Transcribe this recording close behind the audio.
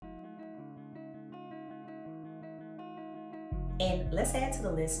And let's add to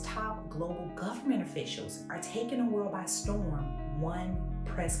the list, top global government officials are taking the world by storm, one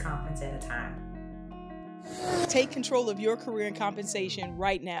press conference at a time. Take control of your career and compensation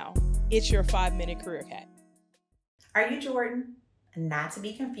right now. It's your 5-minute career hack. Are you Jordan? Not to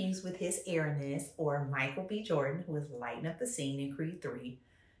be confused with his airness or Michael B. Jordan, who is lighting up the scene in Creed 3.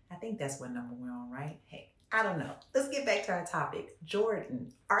 I think that's what number we're on, right? Hey, I don't know. Let's get back to our topic.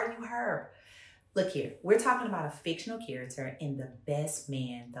 Jordan, are you her? Look here, we're talking about a fictional character in The Best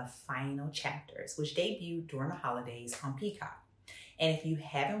Man, The Final Chapters, which debuted during the holidays on Peacock. And if you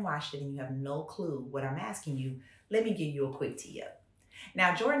haven't watched it and you have no clue what I'm asking you, let me give you a quick tee up.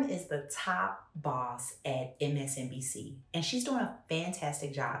 Now, Jordan is the top boss at MSNBC, and she's doing a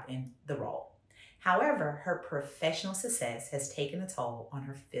fantastic job in the role. However, her professional success has taken a toll on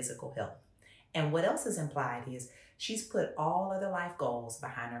her physical health. And what else is implied is she's put all other life goals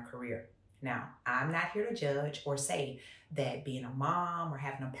behind her career. Now, I'm not here to judge or say that being a mom or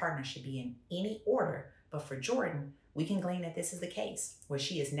having a partner should be in any order, but for Jordan, we can glean that this is the case, where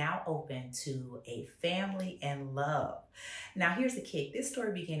she is now open to a family and love. Now, here's the kick. This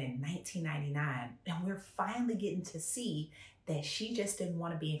story began in 1999, and we're finally getting to see that she just didn't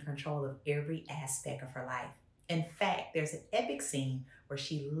want to be in control of every aspect of her life. In fact, there's an epic scene where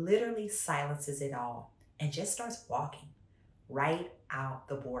she literally silences it all and just starts walking right out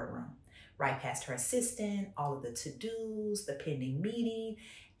the boardroom, right past her assistant, all of the to-dos, the pending meeting,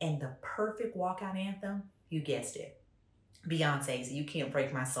 and the perfect walkout anthem, you guessed it, Beyonce's You Can't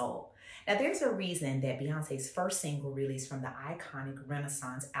Break My Soul. Now, there's a reason that Beyonce's first single released from the iconic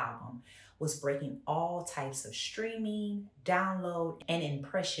Renaissance album was breaking all types of streaming, download, and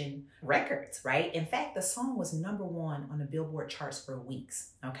impression records, right? In fact, the song was #1 on the Billboard charts for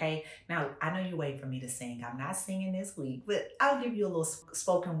weeks, okay? Now, I know you're waiting for me to sing. I'm not singing this week, but I'll give you a little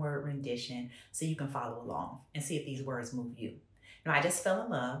spoken word rendition so you can follow along and see if these words move you. Now, I just fell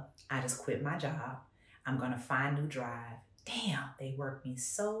in love. I just quit my job. I'm gonna find new drive. Damn, they work me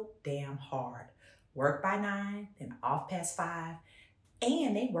so damn hard. Work by 9, then off past 5,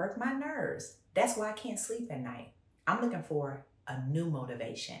 and they work my nerves. That's why I can't sleep at night. I'm looking for a new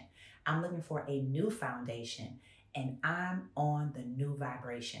motivation. I'm looking for a new foundation, and I'm on the new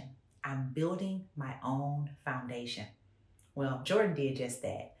vibration. I'm building my own foundation. Well, Jordan did just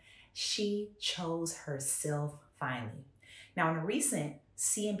that. She chose herself finally. Now, in a recent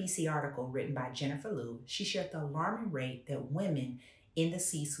CNBC article written by Jennifer Liu, she shared the alarming rate that women in the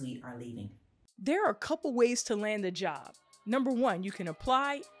C-suite are leaving. There are a couple ways to land a job. Number 1, you can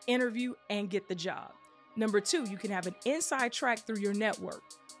apply, interview, and get the job. Number 2, you can have an inside track through your network.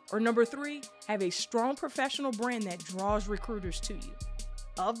 Or number 3, have a strong professional brand that draws recruiters to you.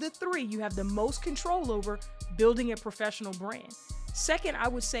 Of the 3, you have the most control over building a professional brand. Second, I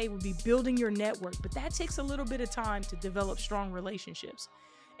would say would be building your network, but that takes a little bit of time to develop strong relationships.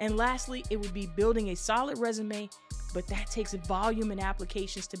 And lastly, it would be building a solid resume, but that takes volume and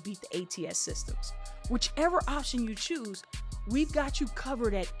applications to beat the ATS systems. Whichever option you choose, we've got you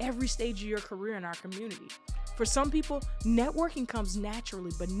covered at every stage of your career in our community. For some people, networking comes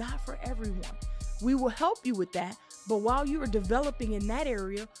naturally, but not for everyone. We will help you with that, but while you are developing in that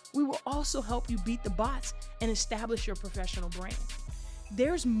area, we will also help you beat the bots and establish your professional brand.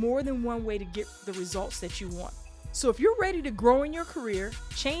 There's more than one way to get the results that you want. So if you're ready to grow in your career,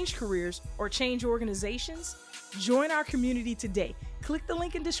 change careers, or change organizations, join our community today. Click the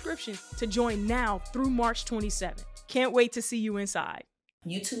link in description to join now through March 27. Can't wait to see you inside.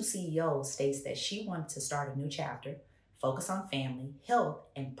 YouTube CEO states that she wanted to start a new chapter, focus on family, health,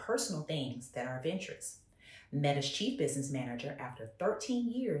 and personal things that are of interest. Meta's chief business manager, after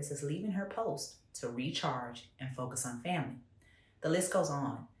 13 years, is leaving her post to recharge and focus on family. The list goes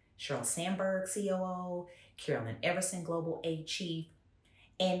on. Sheryl Sandberg, COO, Carolyn Everson, Global A Chief.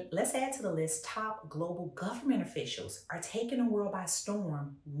 And let's add to the list, top global government officials are taking the world by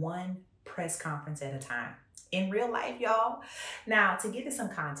storm, one press conference at a time. In real life, y'all. Now, to give you some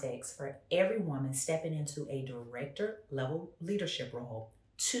context, for every woman stepping into a director-level leadership role,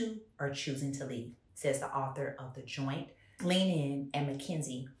 2 are choosing to leave, says the author of The Joint, Lean In, and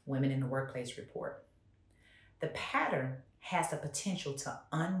McKinsey Women in the Workplace report. The pattern has the potential to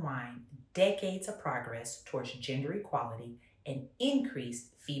unwind decades of progress towards gender equality and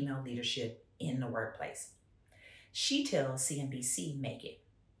increased female leadership in the workplace. She tells CNBC, make it.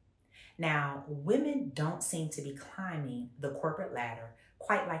 Now, women don't seem to be climbing the corporate ladder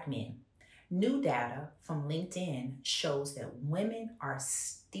quite like men. New data from LinkedIn shows that women are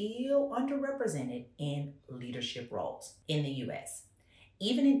still underrepresented in leadership roles in the US,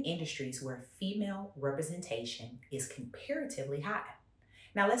 even in industries where female representation is comparatively high.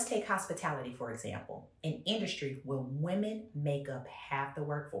 Now let's take hospitality, for example, an industry where women make up half the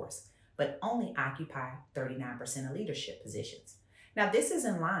workforce, but only occupy 39% of leadership positions. Now this is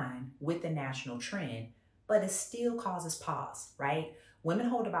in line with the national trend, but it still causes pause, right? Women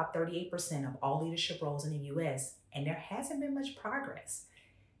hold about 38% of all leadership roles in the US, and there hasn't been much progress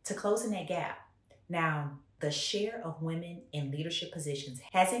to closing that gap. Now, the share of women in leadership positions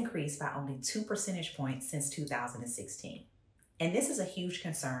has increased by only 2 percentage points since 2016. And this is a huge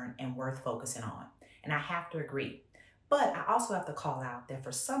concern and worth focusing on. And I have to agree. But I also have to call out that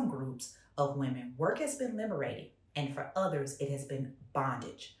for some groups of women, work has been liberating, and for others, it has been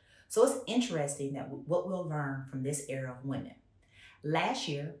bondage. So it's interesting that what we'll learn from this era of women. Last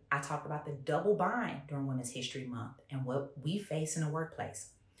year, I talked about the double bind during Women's History Month and what we face in the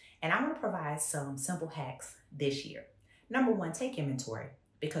workplace. And I'm going to provide some simple hacks this year. Number one, take inventory,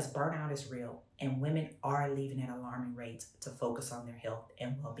 because burnout is real and women are leaving at alarming rates to focus on their health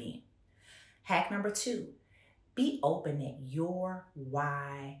and well-being. Hack number two, be open that your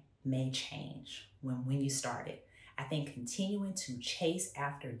why may change when you started. I think continuing to chase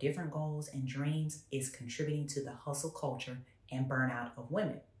after different goals and dreams is contributing to the hustle culture and burnout of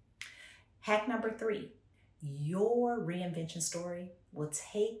women. Hack number three, your reinvention story will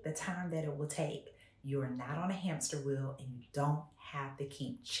take the time that it will take. You are not on a hamster wheel, and you don't have to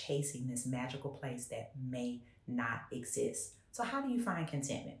keep chasing this magical place that may not exist. So how do you find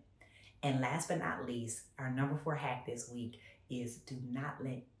contentment? And last but not least, our number 4 hack this week is do not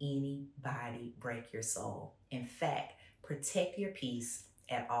let anybody break your soul. In fact, protect your peace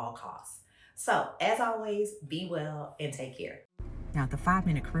at all costs. So as always, be well and take care. Now, the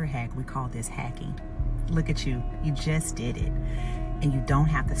 5-minute career hack, we call this hacking. Look at you, you just did it. And you don't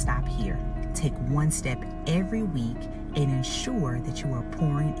have to stop here. Take one step every week and ensure that you are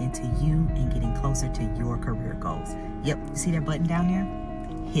pouring into you and getting closer to your career goals. Yep, you see that button down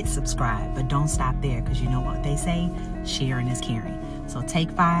there? Hit subscribe, but don't stop there, because you know what they say, sharing is caring. So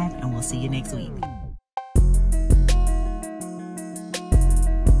take 5 and we'll see you next week.